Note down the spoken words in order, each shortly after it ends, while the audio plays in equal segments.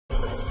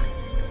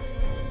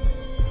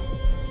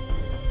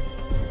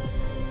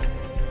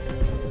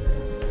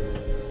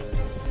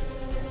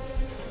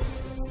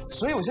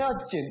所以我现在要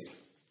剪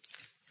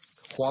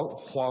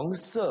黄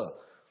色。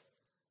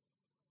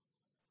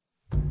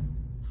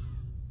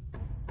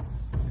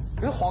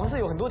可是黄色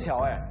有很多条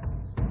哎，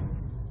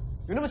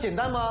有那么简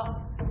单吗？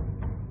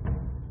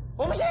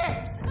我不信。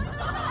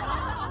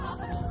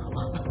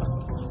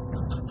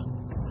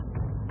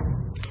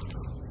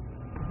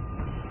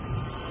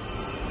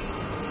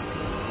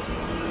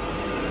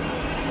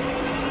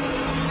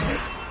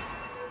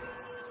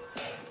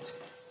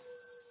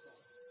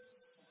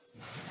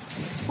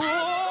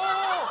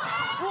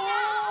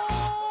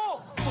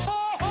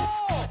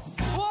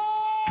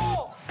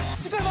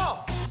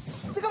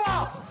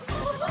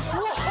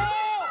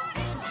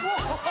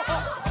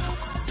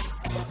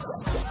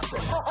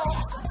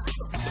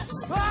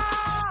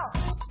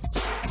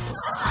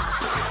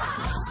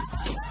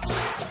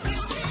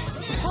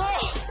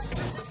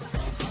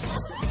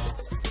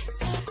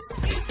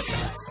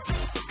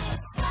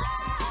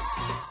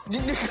你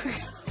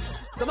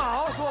怎么好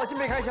好说啊？先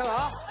别开枪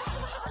啊！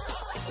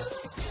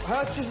还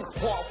要继续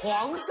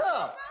黄色，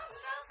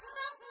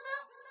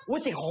我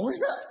剪红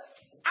色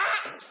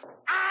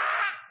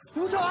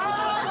不错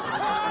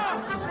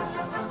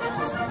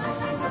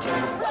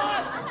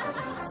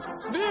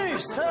绿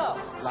色、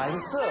蓝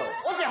色，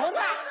我剪红色，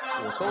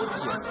我都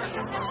剪。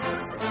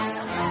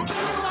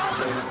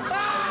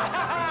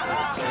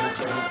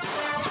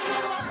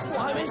我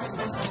还没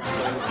死。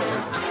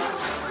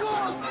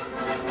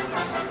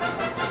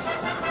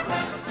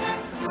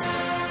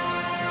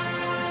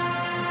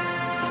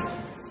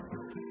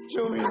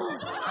救命啊！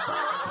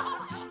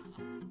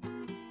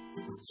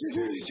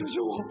救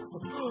救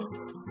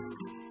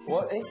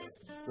我！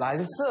蓝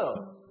色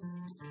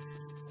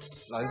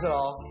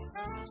哦，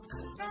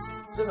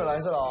真的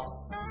蓝色哦，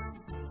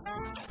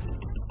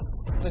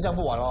再这样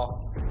不玩哦。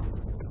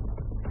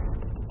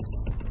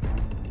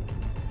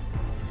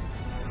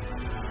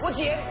我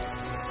剪，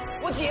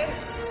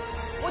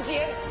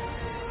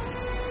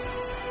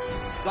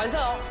蓝色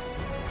哦，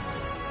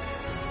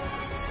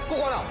过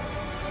关了。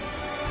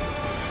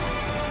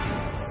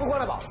过关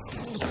了吧？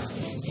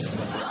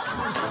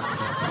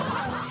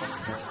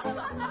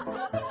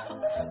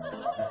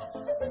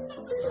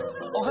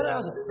我看到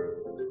钥匙。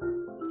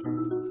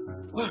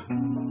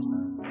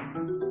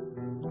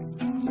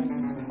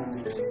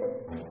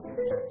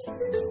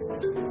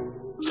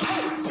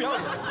不要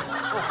你！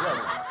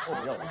我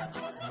不要你！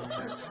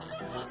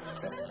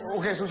我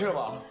可以出去了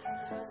吧？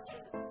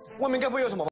外面该不会有什么吧？